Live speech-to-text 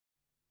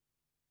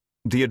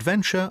The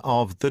Adventure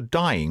of the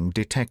Dying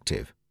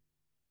Detective.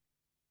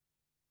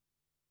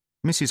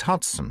 Mrs.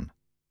 Hudson,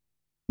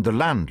 the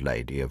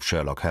landlady of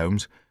Sherlock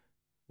Holmes,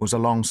 was a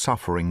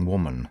long-suffering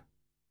woman.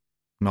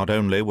 Not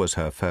only was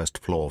her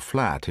first-floor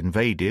flat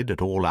invaded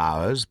at all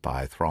hours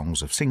by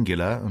throngs of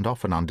singular and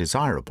often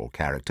undesirable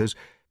characters,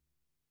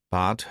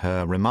 but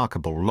her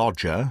remarkable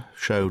lodger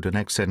showed an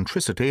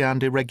eccentricity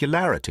and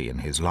irregularity in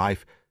his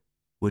life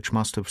which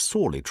must have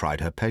sorely tried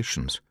her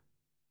patience.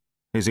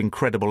 His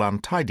incredible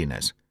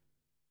untidiness,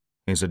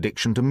 his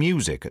addiction to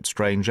music at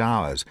strange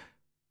hours,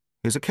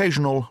 his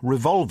occasional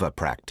revolver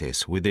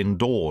practice within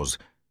doors,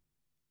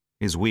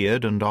 his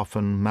weird and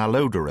often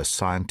malodorous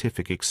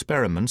scientific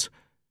experiments,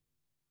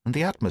 and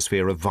the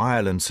atmosphere of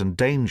violence and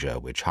danger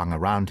which hung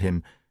around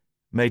him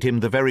made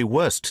him the very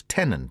worst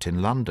tenant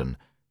in London.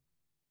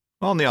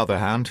 On the other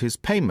hand, his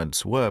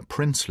payments were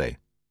princely.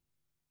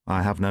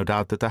 I have no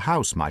doubt that the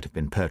house might have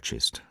been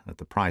purchased at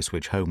the price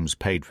which Holmes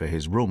paid for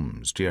his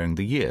rooms during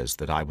the years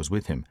that I was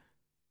with him.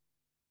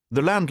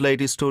 The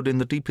landlady stood in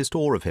the deepest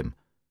awe of him,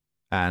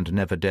 and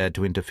never dared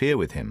to interfere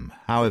with him,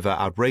 however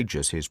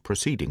outrageous his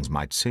proceedings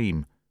might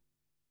seem.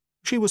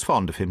 She was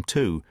fond of him,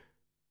 too,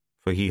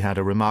 for he had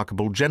a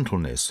remarkable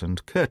gentleness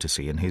and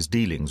courtesy in his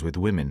dealings with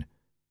women.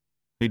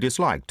 He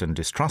disliked and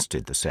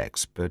distrusted the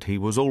sex, but he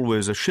was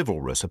always a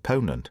chivalrous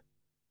opponent.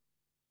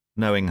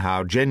 Knowing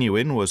how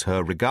genuine was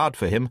her regard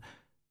for him,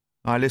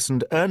 I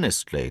listened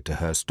earnestly to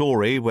her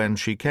story when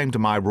she came to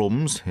my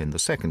rooms in the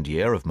second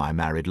year of my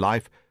married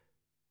life,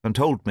 and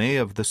told me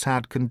of the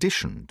sad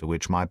condition to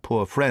which my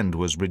poor friend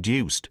was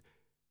reduced.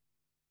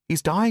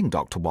 "He's dying,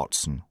 Dr.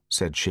 Watson,"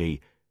 said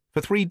she. "For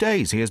 3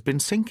 days he has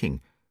been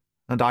sinking,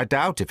 and I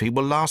doubt if he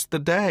will last the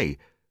day.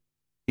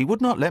 He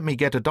would not let me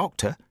get a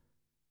doctor.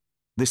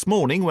 This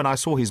morning, when I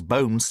saw his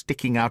bones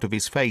sticking out of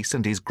his face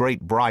and his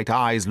great bright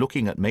eyes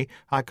looking at me,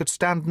 I could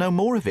stand no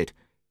more of it.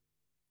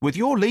 With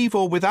your leave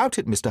or without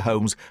it, Mr.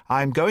 Holmes,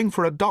 I am going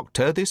for a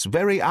doctor this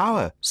very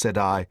hour," said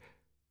I.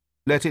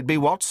 "Let it be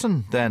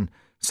Watson, then,"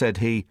 said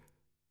he.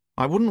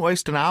 "I wouldn't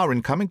waste an hour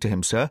in coming to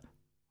him, sir,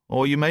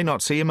 or you may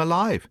not see him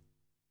alive."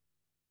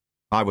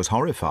 I was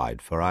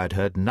horrified, for I had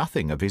heard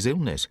nothing of his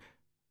illness.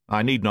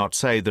 I need not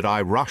say that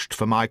I rushed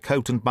for my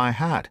coat and my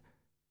hat.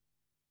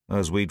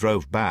 As we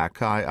drove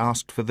back, I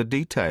asked for the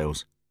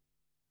details.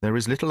 "There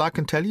is little I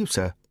can tell you,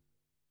 sir.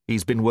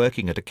 He's been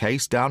working at a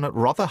case down at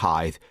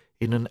Rotherhithe,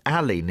 in an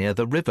alley near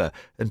the river,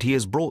 and he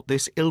has brought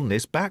this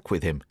illness back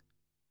with him.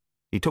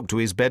 He took to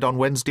his bed on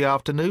Wednesday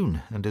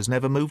afternoon, and has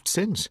never moved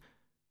since.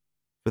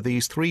 For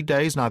these 3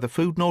 days neither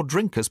food nor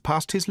drink has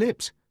passed his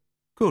lips.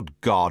 Good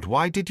God,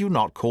 why did you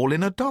not call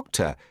in a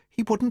doctor?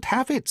 He wouldn't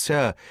have it,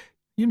 sir.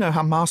 You know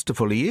how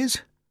masterful he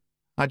is.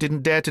 I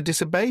didn't dare to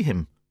disobey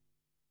him.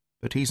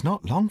 But he's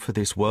not long for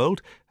this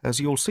world,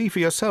 as you'll see for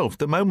yourself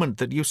the moment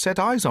that you set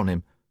eyes on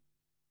him."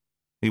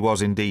 He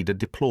was indeed a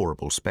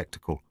deplorable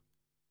spectacle.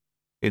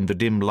 In the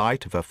dim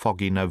light of a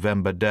foggy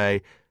November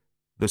day,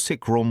 the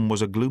sick room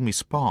was a gloomy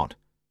spot.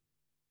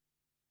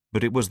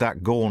 But it was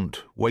that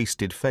gaunt,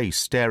 wasted face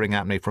staring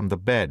at me from the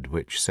bed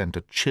which sent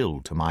a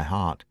chill to my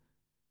heart.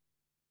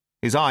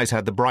 His eyes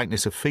had the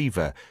brightness of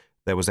fever,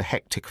 there was a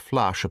hectic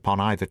flush upon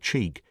either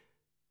cheek,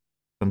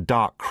 and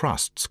dark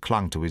crusts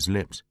clung to his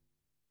lips.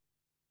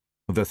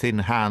 The thin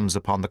hands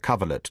upon the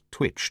coverlet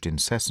twitched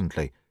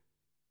incessantly.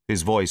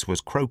 His voice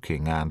was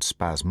croaking and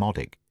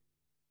spasmodic.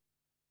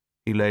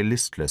 He lay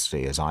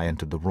listlessly as I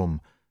entered the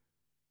room,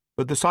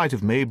 but the sight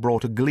of me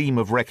brought a gleam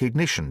of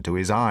recognition to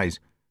his eyes.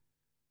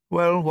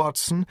 "Well,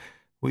 Watson,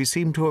 we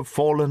seem to have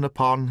fallen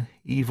upon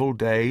evil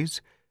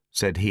days,"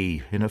 said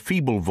he, in a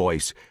feeble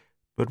voice,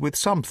 but with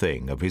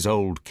something of his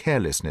old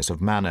carelessness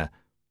of manner.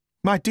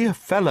 "My dear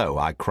fellow,"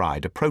 I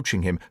cried,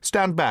 approaching him.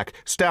 "Stand back,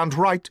 stand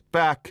right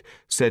back,"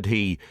 said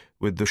he,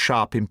 with the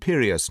sharp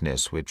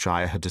imperiousness which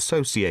I had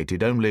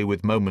associated only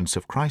with moments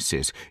of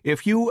crisis.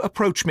 "If you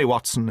approach me,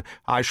 Watson,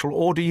 I shall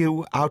order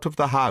you out of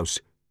the house.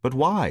 But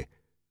why?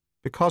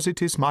 Because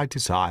it is my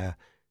desire.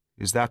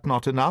 Is that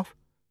not enough?"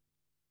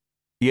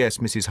 Yes,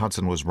 Mrs.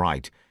 Hudson was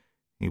right.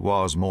 He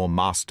was more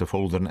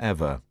masterful than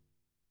ever.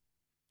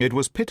 It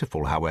was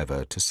pitiful,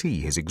 however, to see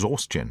his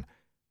exhaustion.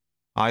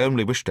 "I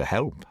only wish to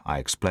help," I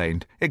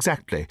explained.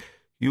 "Exactly.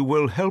 You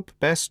will help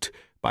best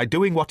by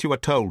doing what you are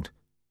told."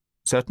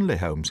 "Certainly,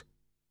 Holmes."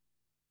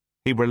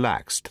 He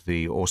relaxed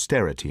the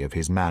austerity of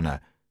his manner.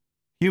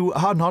 "You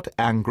are not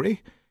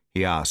angry?"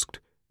 he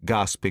asked,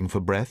 gasping for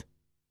breath.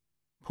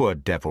 Poor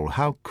devil,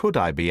 how could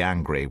I be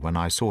angry when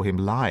I saw him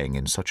lying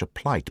in such a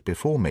plight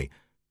before me?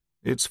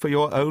 "It's for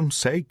your own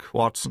sake,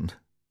 Watson,"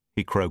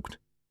 he croaked.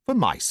 "For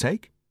my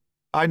sake?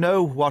 I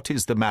know what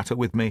is the matter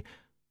with me.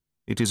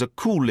 It is a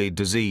coolie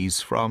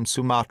disease from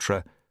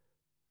Sumatra,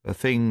 a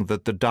thing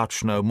that the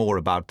Dutch know more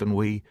about than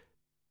we,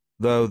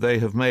 though they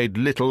have made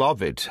little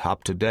of it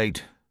up to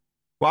date.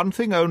 One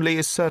thing only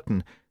is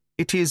certain.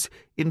 It is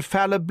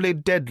infallibly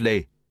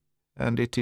deadly, and it